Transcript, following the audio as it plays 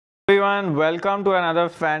Everyone, welcome to another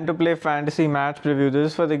fan to play fantasy match preview.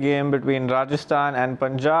 This is for the game between Rajasthan and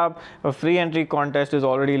Punjab. A free entry contest is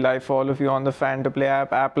already live for all of you on the fan to play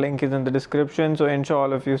app. App link is in the description, so ensure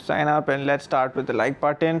all of you sign up, and let's start with the like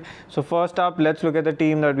button. So first up, let's look at the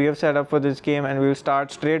team that we have set up for this game, and we'll start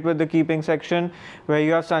straight with the keeping section, where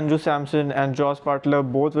you have Sanju Samson and Joss Butler.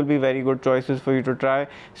 Both will be very good choices for you to try,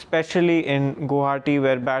 especially in Guwahati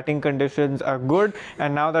where batting conditions are good.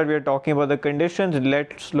 And now that we are talking about the conditions,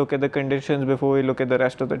 let's look at the conditions before we look at the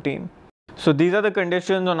rest of the team. So these are the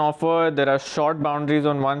conditions on offer. There are short boundaries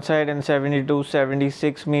on one side and 72,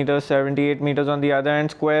 76 meters, 78 meters on the other, and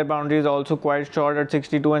square boundaries also quite short at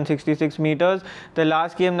 62 and 66 meters. The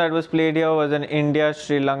last game that was played here was an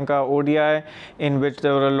India-Sri Lanka ODI in which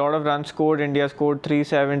there were a lot of runs scored. India scored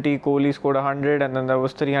 370, Kohli scored 100, and then there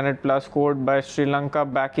was 300 plus scored by Sri Lanka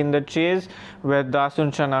back in the chase where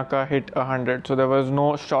Dasun Shanaka hit 100. So there was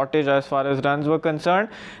no shortage as far as runs were concerned,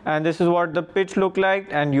 and this is what the pitch looked like.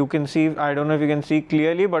 And you can see, I don't know if you can see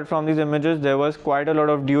clearly, but from these images there was quite a lot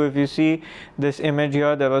of dew. If you see this image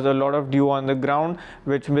here, there was a lot of dew on the ground,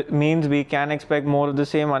 which means we can expect more of the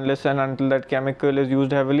same unless and until that chemical is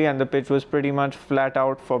used heavily, and the pitch was pretty much flat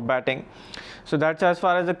out for batting. So that's as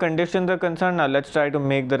far as the conditions are concerned. Now let's try to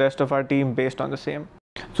make the rest of our team based on the same.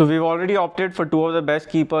 So we've already opted for two of the best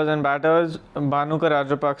keepers and batters. Bhanuka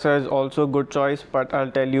Rajapaksa is also a good choice, but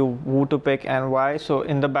I'll tell you who to pick and why. So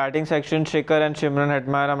in the batting section, Shikhar and Shimron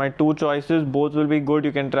Hetmyer are my two choices. Both will be good.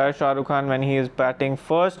 You can try Shah Rukh Khan when he is batting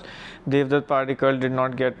first. Devdutt Padikkal did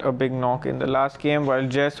not get a big knock in the last game, while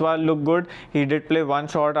Jaiswal looked good. He did play one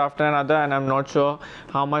shot after another, and I'm not sure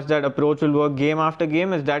how much that approach will work game after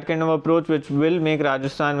game. Is that kind of approach which will make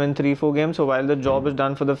Rajasthan win 3-4 games. So while the job is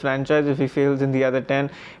done for the franchise, if he fails in the other 10,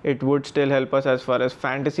 it would still help us as far as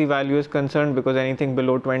fantasy value is concerned, because anything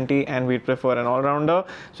below 20 and we'd prefer an all-rounder.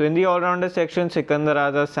 So in the all-rounder section, Sikandar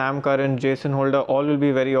Raza, Sam Curran, Jason Holder, all will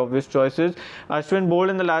be very obvious choices. Ashwin bowled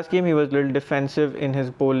in the last game. He was a little defensive in his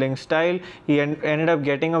bowling style. He ended up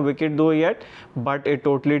getting a wicket though yet, but it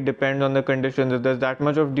totally depends on the conditions. If there's that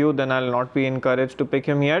much of dew, then I'll not be encouraged to pick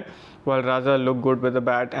him yet, while Raza looked good with the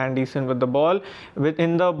bat and decent with the ball.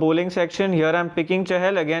 Within the bowling section, here I'm picking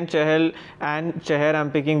Chahal. Again, Chahal and Chahar, I'm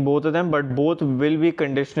picking both of them, but both will be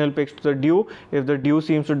conditional picks to the dew. If the dew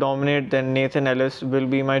seems to dominate, then Nathan Ellis will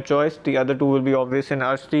be my choice. The other two will be obvious in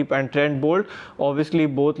Arshdeep and Trent Bolt. Obviously,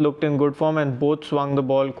 both looked in good form and both swung the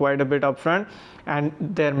ball quite a bit up front. And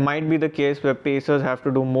there might be the case where pacers have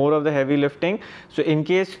to do more of the heavy lifting. So in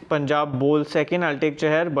case Punjab bowl second, I'll take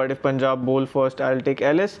Chahar, but if Punjab bowl first, I'll take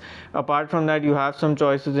Ellis. Apart from that, you have some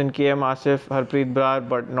choices in KM Asif, Harpreet Brar,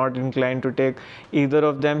 but not inclined to take either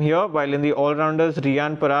of them here. While in the all-rounders,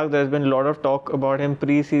 Riyan Parag, there's been a lot of talk about him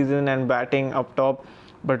pre-season and batting up top,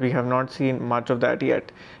 but we have not seen much of that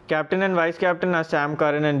yet. Captain and vice captain are Sam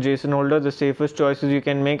Curran and Jason Holder, the safest choices you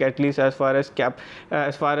can make, at least as far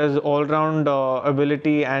as all-round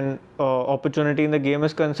ability and opportunity in the game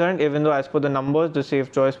is concerned. Even though as per the numbers, the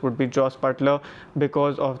safe choice would be Joss Butler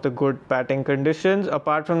because of the good batting conditions.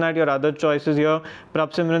 Apart from that, your other choices here,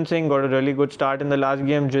 Prabhsimran Singh got a really good start in the last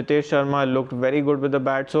game. Jitesh Sharma looked very good with the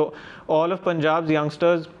bat. So all of Punjab's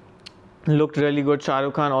youngsters looked really good. Shah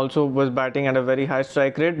Rukh Khan also was batting at a very high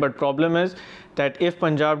strike rate, but problem is that if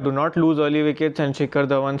Punjab do not lose early wickets and Shikhar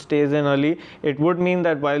Dhawan stays in early, it would mean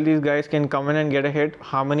that while these guys can come in and get a hit,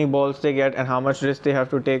 how many balls they get and how much risk they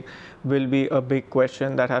have to take will be a big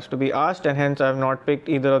question that has to be asked, and hence I have not picked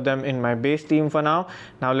either of them in my base team for now.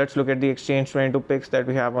 Now let's look at the Exchange22 picks that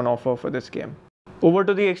we have on offer for this game. Over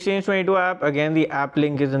to the Exchange22 app. Again, the app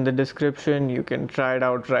link is in the description. You can try it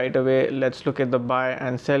out right away. Let's look at the buy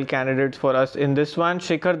and sell candidates for us in this one.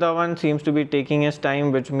 Shikhar Dhawan seems to be taking his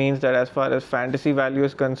time, which means that as far as fantasy value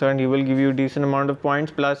is concerned, he will give you a decent amount of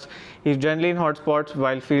points. Plus, he's generally in hot spots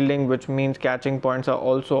while fielding, which means catching points are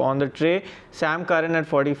also on the tray. Sam Curran at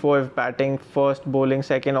 44, if batting first, bowling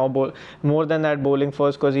second, or more than that, bowling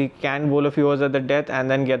first, because he can bowl a few overs at the death and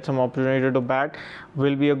then get some opportunity to bat,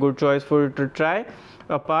 will be a good choice for you to try.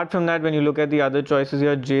 Apart from that, when you look at the other choices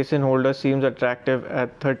here, Jason Holder seems attractive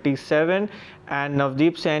at 37, and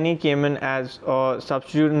Navdeep Saini came in as a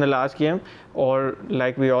substitute in the last game, or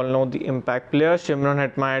like we all know, the impact player. Shimron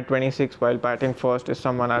Hetmyer at 26 while batting first is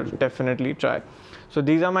someone I'll definitely try. So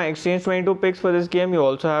these are my Exchange22 picks for this game. You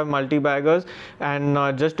also have multi-baggers,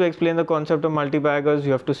 and just to explain the concept of multi-baggers,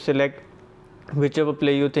 you have to select whichever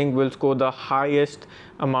play you think will score the highest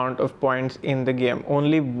amount of points in the game.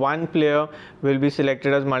 Only one player will be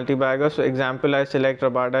selected as multi-bagger. So example, I select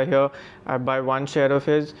Rabada here, I buy 1 share of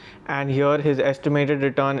his, and here his estimated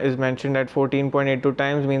return is mentioned at 14.82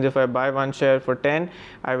 times. Means if I buy 1 share for 10,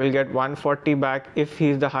 I will get 140 back if he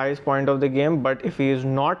is the highest point of the game, but if he is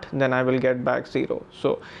not, then I will get back 0.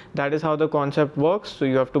 So that is how the concept works. So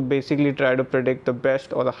you have to basically try to predict the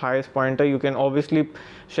best or the highest pointer. You can obviously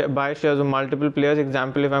buy shares of multiple players.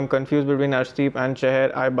 Example, if I'm confused between Arshdeep and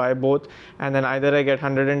Chahar, I buy both, and then either I get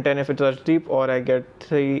 110 if it's Arshdeep, or I get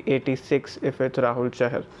 386 if it's Rahul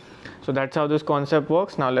Chahar. So that's how this concept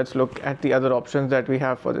works. Now let's look at the other options that we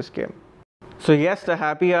have for this game. So yes, the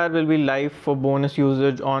happy hour will be live for bonus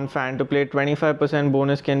usage on Fan to Play. 25%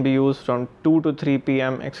 bonus can be used from 2 to 3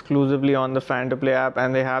 p.m. exclusively on the Fan to Play app,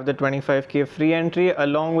 and they have the 25k free entry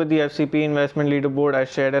along with the FCP investment leaderboard. I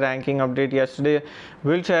shared a ranking update yesterday.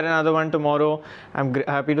 We'll share another one tomorrow. I'm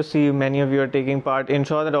happy to see many of you are taking part.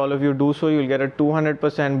 Ensure that all of you do so. You'll get a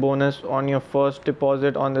 200% bonus on your first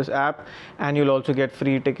deposit on this app, and you'll also get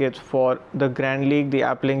free tickets for the Grand League. The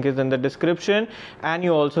app link is in the description, and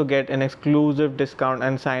you also get an exclusive discount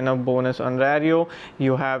and sign up bonus on Rario.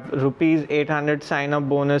 You have rupees 800 sign up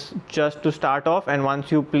bonus just to start off, and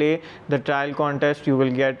once you play the trial contest, you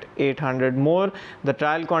will get 800 more. The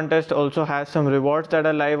trial contest also has some rewards that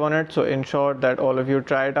are live on it, so ensure that all of you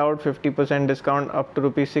try it out. 50% discount up to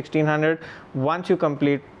rupees 1600 once you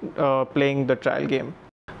complete playing the trial game.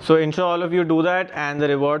 So ensure all of you do that, and the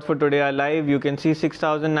rewards for today are live. You can see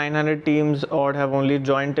 6,900 teams odd have only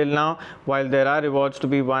joined till now, while there are rewards to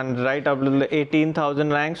be won right up to the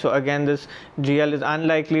 18,000 rank. So again, this GL is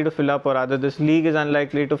unlikely to fill up, or rather this league is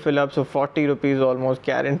unlikely to fill up, so 40 rupees almost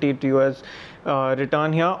guaranteed to you as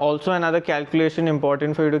return here. Also, another calculation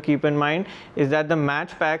important for you to keep in mind is that the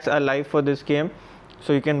match packs are live for this game,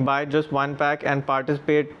 so you can buy just one pack and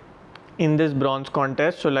participate in this bronze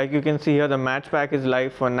contest. So like you can see here, the match pack is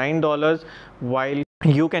live for $9, while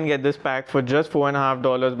you can get this pack for just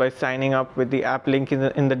 $4.50 by signing up with the app link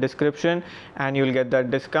in the description, and you'll get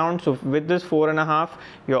that discount. So with this 4.5,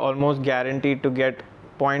 you're almost guaranteed to get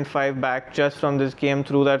 0.5 back just from this game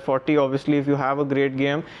through that 40. Obviously, if you have a great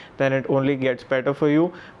game, then it only gets better for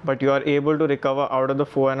you, but you are able to recover out of the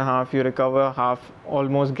 4.5. You recover half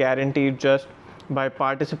almost guaranteed just by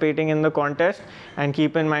participating in the contest. And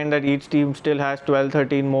keep in mind that each team still has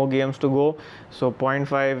 12-13 more games to go, so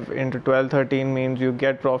 0.5 into 12-13 means you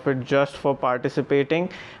get profit just for participating.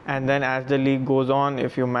 And then as the league goes on,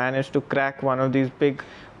 if you manage to crack one of these big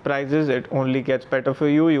prizes, it only gets better for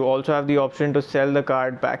you. You also have the option to sell the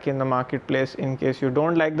card back in the marketplace in case you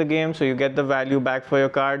don't like the game, so you get the value back for your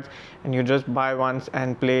cards and you just buy once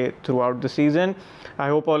and play throughout the season. I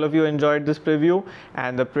hope all of you enjoyed this preview,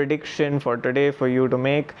 and the prediction for today for you to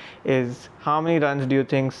make is, how many runs do you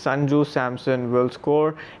think Sanju Samson will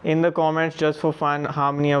score? In the comments, just for fun,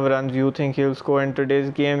 how many of runs you think he'll score in today's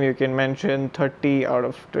game? You can mention 30 out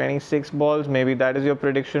of 26 balls. Maybe that is your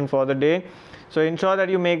prediction for the day. So ensure that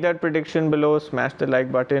you make that prediction below. Smash the like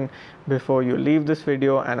button before you leave this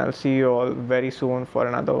video, and I'll see you all very soon for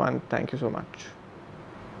another one. Thank you so much.